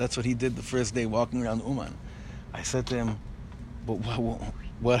exists. That's what he did the first day walking around Uman. I said to him, but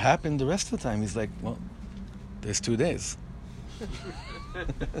what happened the rest of the time? He's like, well, there's 2 days.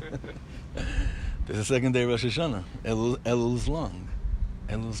 There's a second day of Rosh Hashanah. Elul's long.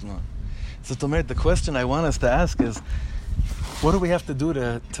 Elul's long. So Tomer, the question I want us to ask is, what do we have to do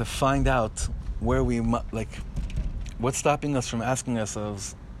to find out where we, like, what's stopping us from asking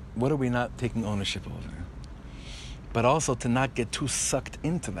ourselves, what are we not taking ownership over? But also to not get too sucked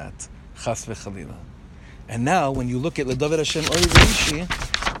into that. Chas v'chalila. And now, when you look at Ledavid Hashem Ori Veyish'i,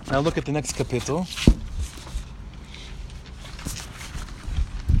 now look at the next kapitel.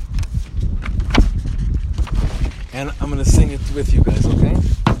 And I'm going to sing it with you guys, okay?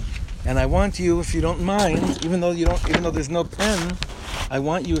 And I want you, if you don't mind, even though there's no pen, I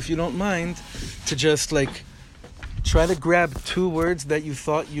want you, if you don't mind, to just like try to grab 2 words that you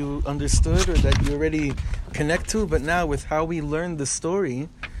thought you understood or that you already connect to, but now with how we learned the story,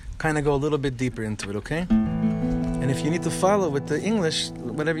 kind of go a little bit deeper into it, okay? And if you need to follow with the English,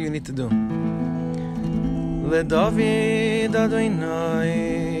 whatever you need to do. Ledavid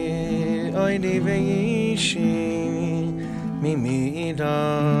Adonai oidi veyish'i mimida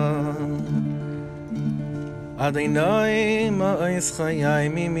Adonai ma'is chayai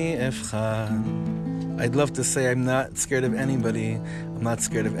mimi efcha. I'd love to say I'm not scared of anybody, I'm not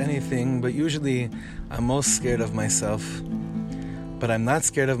scared of anything, but usually I'm most scared of myself. But I'm not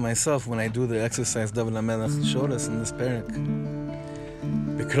scared of myself when I do the exercise David HaMelech showed us in this parak.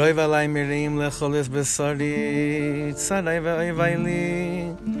 B'kroiv alai mirim lecholis besari tzadai ve'oivai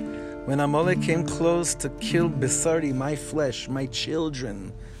li. When Amalek came close to kill Besari, my flesh, my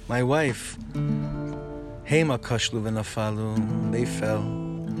children, my wife, Hema kashlu v'nafalu, they fell.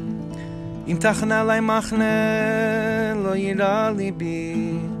 If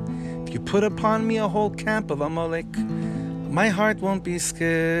you put upon me a whole camp of Amalek, my heart won't be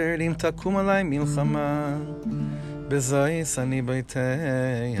scared. Im takum alai milchama, bezois ani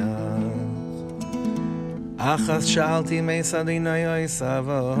beiteyach. Achas shalti meis adinai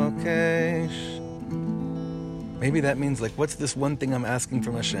oisavokesh. Maybe that means like, what's this one thing I'm asking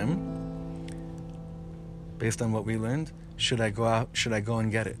from Hashem? Based on what we learned, should I go out? Should I go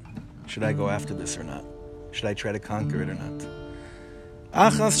and get it? Should I go after this or not? Should I try to conquer it or not?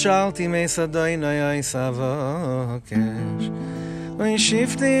 Achas shalti meisadoi noyoi savokesh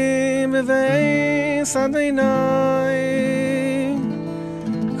Veyish'i beveis Adonai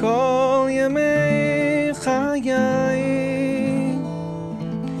Kol yemei chayai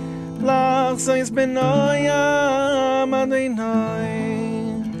Lachzois benoyam Adonai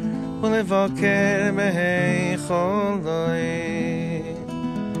Ulevoker beheicholoi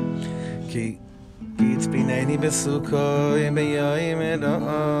Ki tzpineni besukoi beyoyim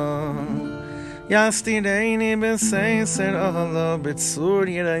eda'am Yastireini beseiser olo b'tzur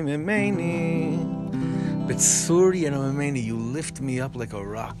yerai memeni B'tzur yerai memeni, you lift me up like a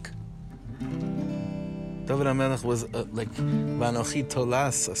rock. David HaMelech was like Vanochi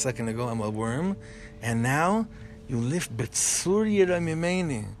Tolas a second ago, I'm a worm, and now you lift b'tzur yerai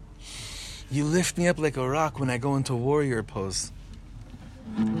memeni. You lift me up like a rock when I go into warrior pose.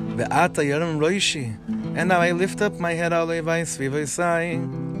 Ve'ata yaram roishi, and now I lift up my head alevai svivaisai,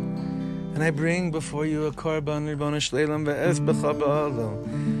 and I bring before you a korban ribona shleilam ve'es b'cha ba'alo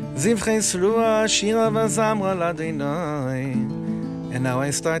zivchei sruah shira v'zamra ladinai. And now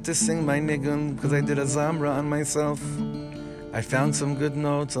I start to sing my nigun because I did a zamra on myself. I found some good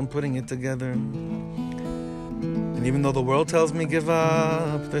notes, I'm putting it together. And even though the world tells me give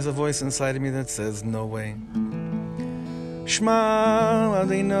up, there's a voice inside of me that says no way. Shma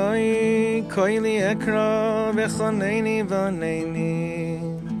Adonai koili ekra v'choneni v'oneni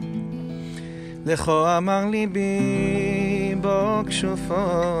Lecho amar libi bo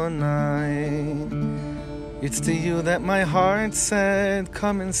kshufonai. It's to you that my heart said,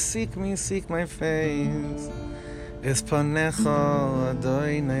 come and seek me, seek my face. Es panecha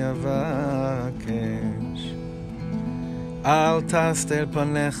Adonai avakesh. Al tastel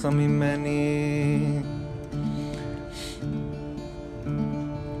panecha mimeni.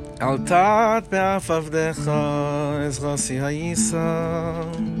 Al tat be'af avdecha es rosi ha'yisa.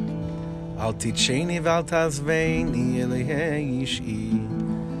 Al ticheni v'al tazveini Veyish'i.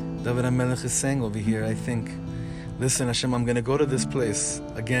 David HaMelech is saying over here, I think, listen Hashem, I'm going to go to this place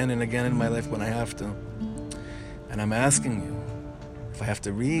again and again in my life when I have to. And I'm asking you, if I have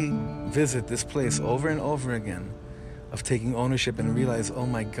to revisit this place over and over again, of taking ownership and realize, oh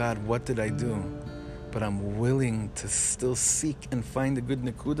my God, what did I do? But I'm willing to still seek and find a good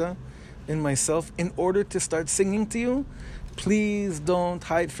nekuda in myself in order to start singing to you. Please don't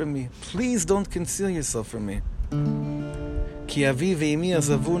hide from me. Please don't conceal yourself from me.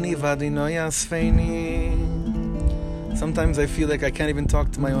 Sometimes I feel like I can't even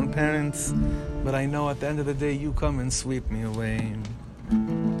talk to my own parents, but I know at the end of the day you come and sweep me away.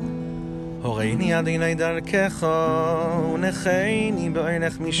 הוריני עדיני דרכך ונחני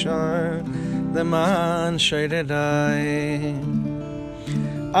בערך מישר למען שררי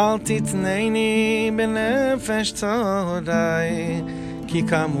אל תתנני בנפש צהרי כי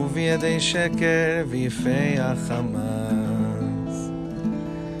קמו בידי שקר ויפי החמאס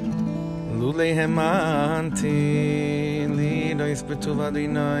לולי האמנתי לי לא יספטו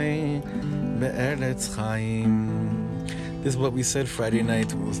עדיני בארץ חיים. This is what we said Friday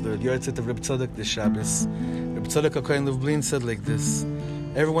night. It was the Yortzeit of Reb Tzadok, the Shabbos. Reb Tzadok HaKohen Lublin said like this: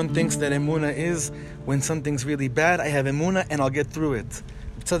 everyone thinks that emunah is when something's really bad, I have emunah and I'll get through it.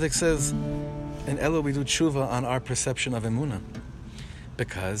 Reb Tzadok says, in Elo we do tshuva on our perception of emunah.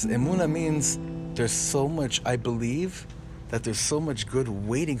 Because emunah means there's so much, I believe, that there's so much good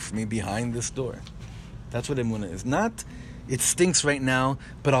waiting for me behind this door. That's what emunah is. Not, it stinks right now,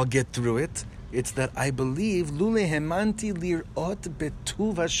 but I'll get through it. It's that I believe, Lule hemanti lirot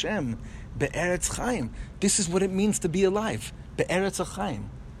betuv Hashem be'eretz chaim. This is what it means to be alive. Be'eretz chaim.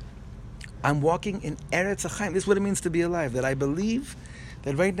 I'm walking in eretz chaim. This is what it means to be alive. That I believe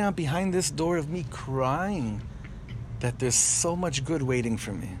that right now behind this door of me crying, that there's so much good waiting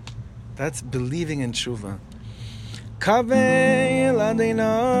for me. That's believing in tshuva. Kaveh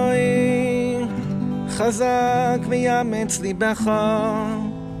ladinoi chazak v'yametz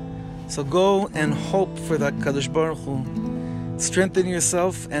libecha. So go and hope for that Kadosh Baruch Hu. Strengthen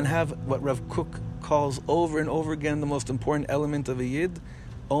yourself and have what Rav Kook calls over and over again the most important element of a Yid,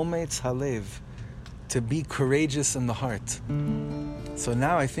 Ometz Halev, to be courageous in the heart. So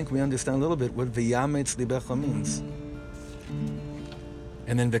now I think we understand a little bit what V'yametz Libecha means.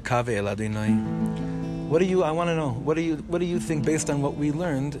 And then V'kaveh El Adonai. I want to know, what do you think based on what we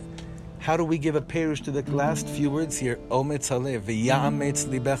learned? How do we give a perush to the last few words here? Ometz Halev, V'yametz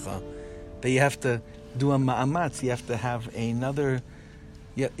Libecha. That you have to do a ma'amatz, you have to have another,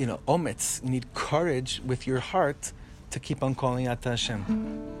 ometz. You need courage with your heart to keep on calling out to Hashem.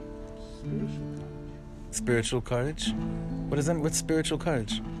 Spiritual courage? What is that? What's spiritual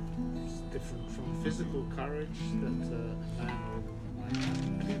courage? It's different from physical courage that a man or a woman might have.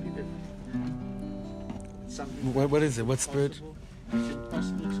 Completely different. It's something what is it? What's spiritual? It's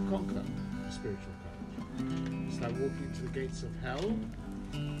impossible to conquer spiritual courage. It's like walking into the gates of hell,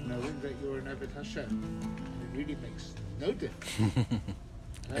 knowing that you're an Eved Hashem. It really makes no difference. And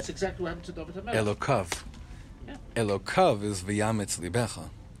that's exactly what happened to David HaMelech. Elokav. Yeah. Elokav is V'yametz Libecha.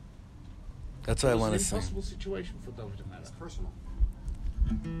 That's what I want to say. It was an impossible situation for David HaMelech. It's personal.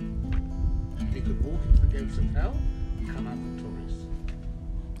 He could walk into the gates of hell and come out victorious.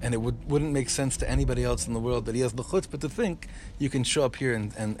 And it wouldn't make sense to anybody else in the world that he has the chutzpah to think you can show up here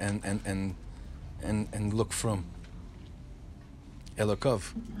and look from.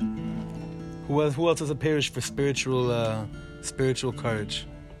 Elokov. Who else has a parish for spiritual courage?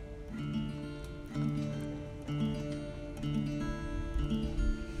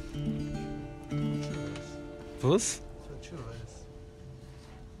 Vus?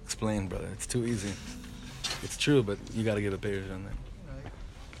 Explain, brother. It's too easy. It's true, but you got to give a parish on that.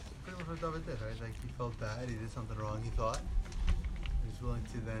 Pretty much what David did, right? Like, he felt bad, he did something wrong, he thought. He was willing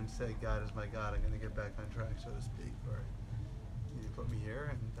to then say, God is my God, I'm going to get back on track, so to speak. Or you put me here,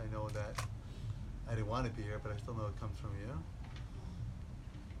 and I know that I didn't want to be here, but I still know it comes from you.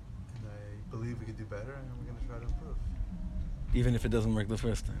 And I believe we could do better, and we're going to try to improve. Even if it doesn't work the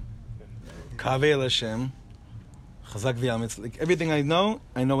first time. Kaveh Hashem,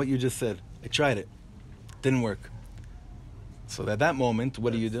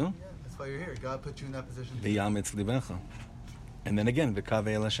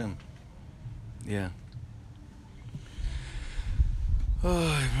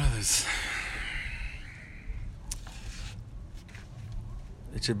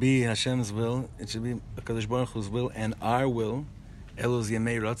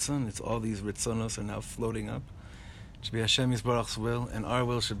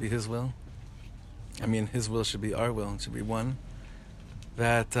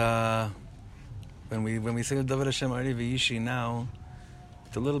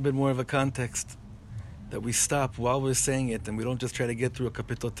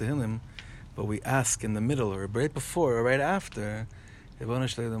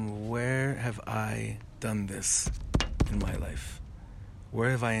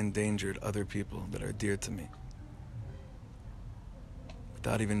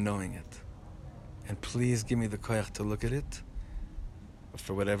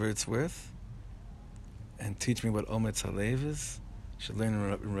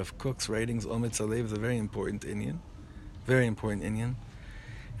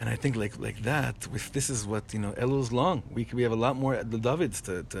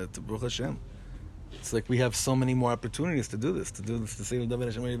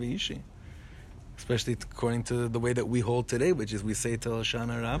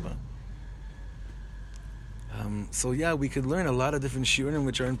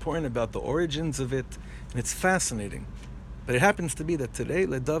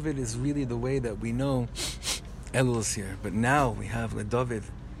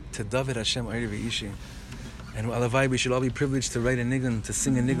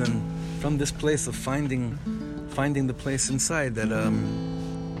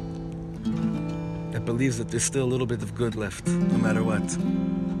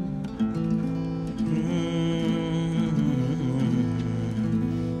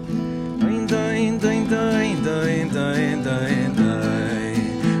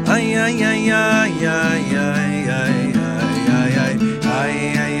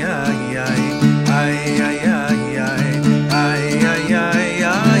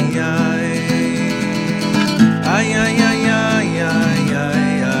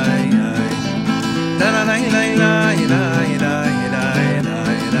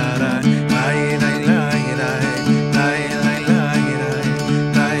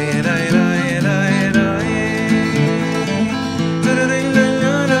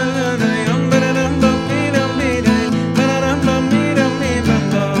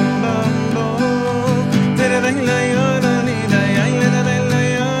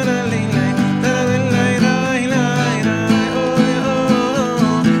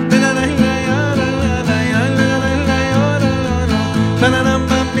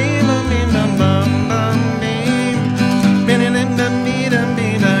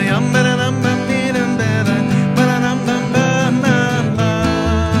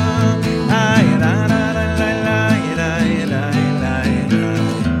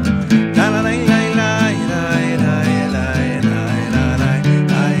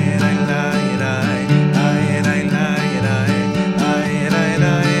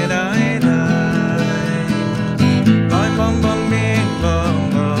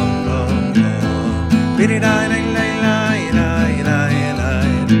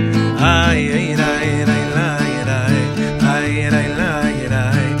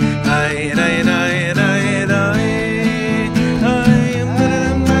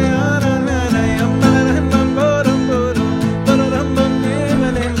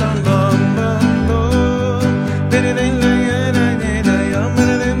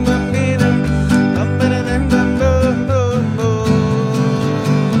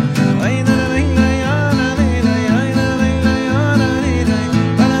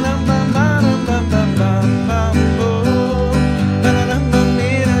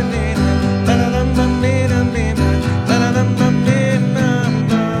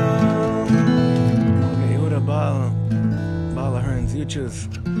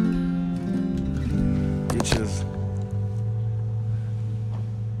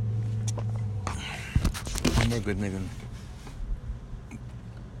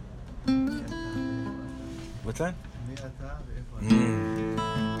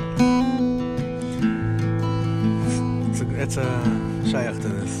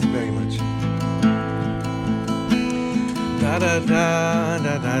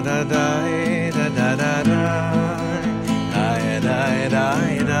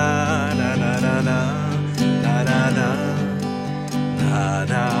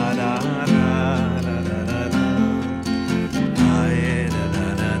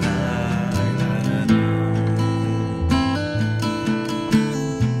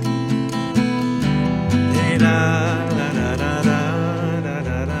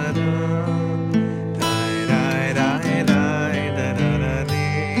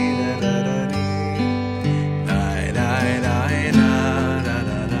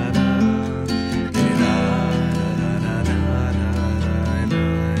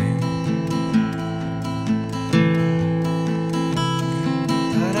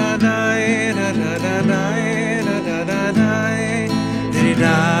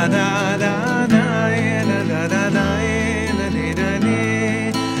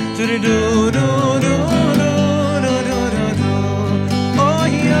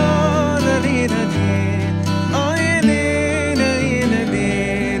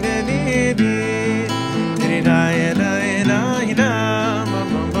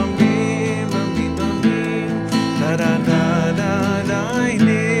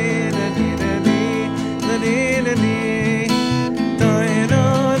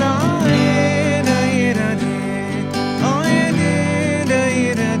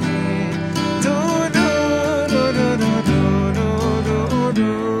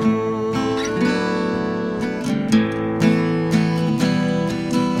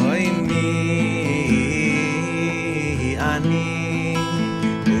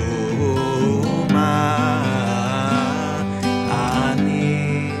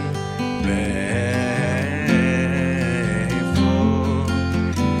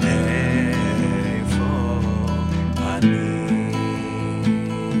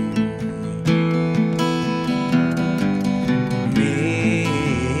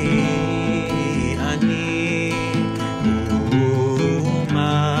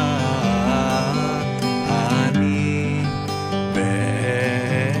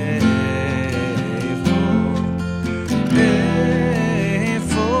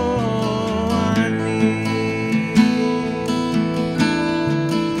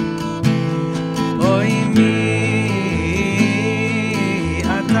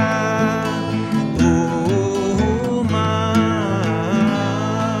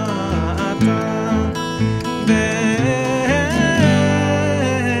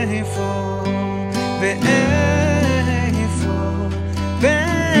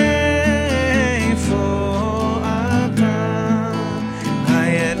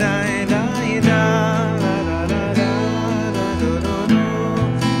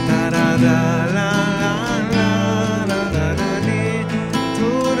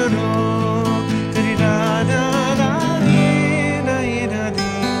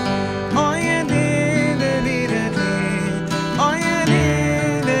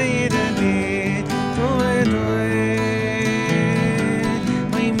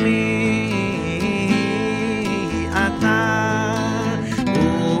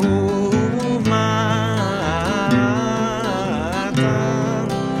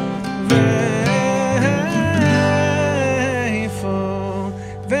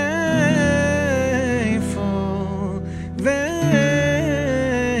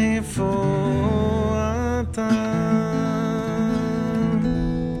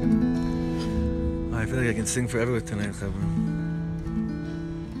 Sing forever tonight, Chavra.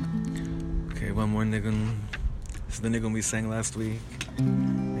 Okay, one more nigun. This is the nigun we sang last week.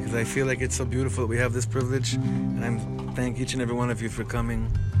 Because I feel like it's so beautiful that we have this privilege. And I thank each and every one of you for coming.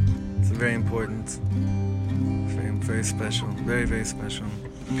 It's very important. Very, very special. Very, very special.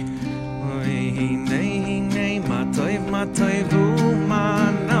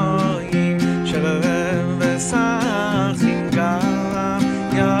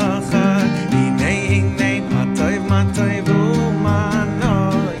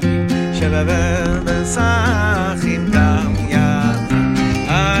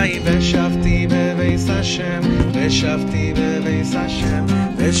 ושבתי בבית השם, ושבתי בבית השם,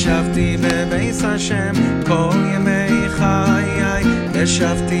 ושבתי בבית השם כל ימי חיי,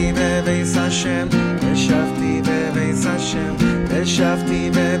 ושבתי בבית השם, ושבתי בבית השם, ושבתי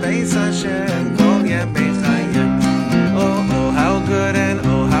בבית השם כל ימי חיי. Oh, how good and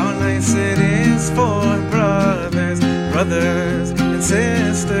oh, how nice it is for brothers and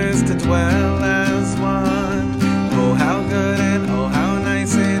sisters to dwell as one. Oh, how good and oh, how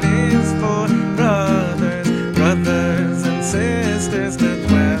nice it is for brothers and sisters to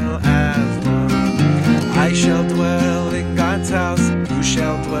dwell as one. I shall dwell in God's house, you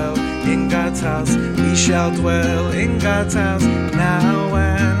shall dwell in God's house, we shall dwell in God's house, now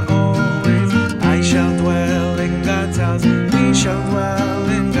and always. I shall dwell in God's house, we shall dwell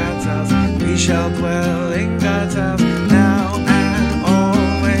in God's house, we shall dwell in God's house, now and always.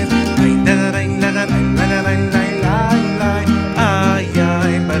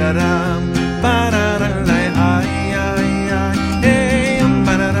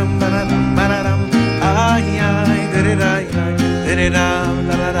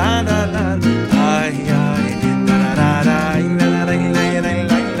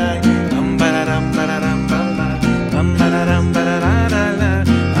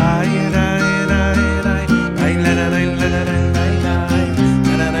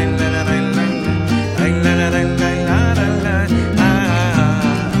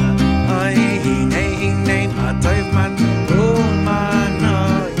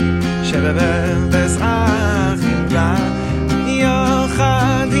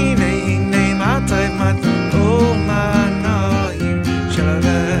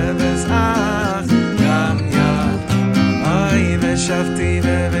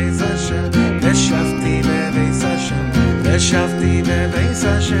 bebeis Hashem, Veshafti bebeis Hashem, Veshafti bebeis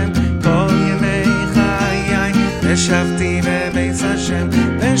Hashem, Kol yemei chayai, Veshafti bebeis Hashem,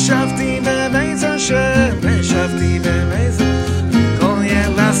 Veshafti bebeis Hashem, Veshafti bebeis Hashem, Kol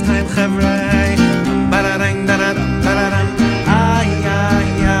yem last night chavrei, Bararam, bararam, bararam, ay, ay,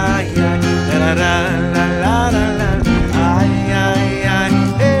 ay, ay, la la la la la la, ay, ay, ay,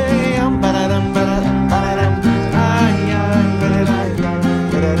 hey, bararam, bararam, bararam, ay, ay, bararam,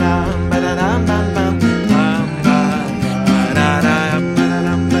 bararam, bararam, bam, bam, bam, bam, bararam,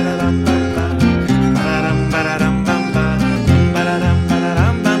 bararam, bararam, bam, bam, bararam, bararam, bam, bam, bararam,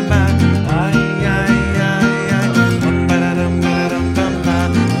 bararam, bam, bam, ay, ay, ay, ay, bararam, bararam, bam,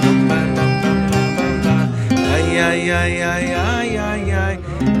 bam, bam, bam, bam, bam, bam, bam, ay, ay, ay, ay, ay, ay, ay,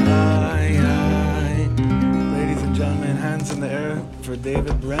 ay, ay. Ladies and gentlemen, hands in the air for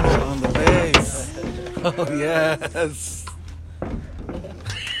David Brenner on the bass. Oh yes.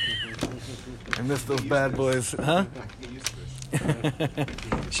 I miss those bad boys, huh?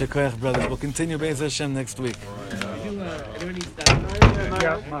 Shekoyach brothers. We'll continue Be'ez Hashem next week. Anyone needs that?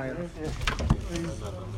 Yeah, mine.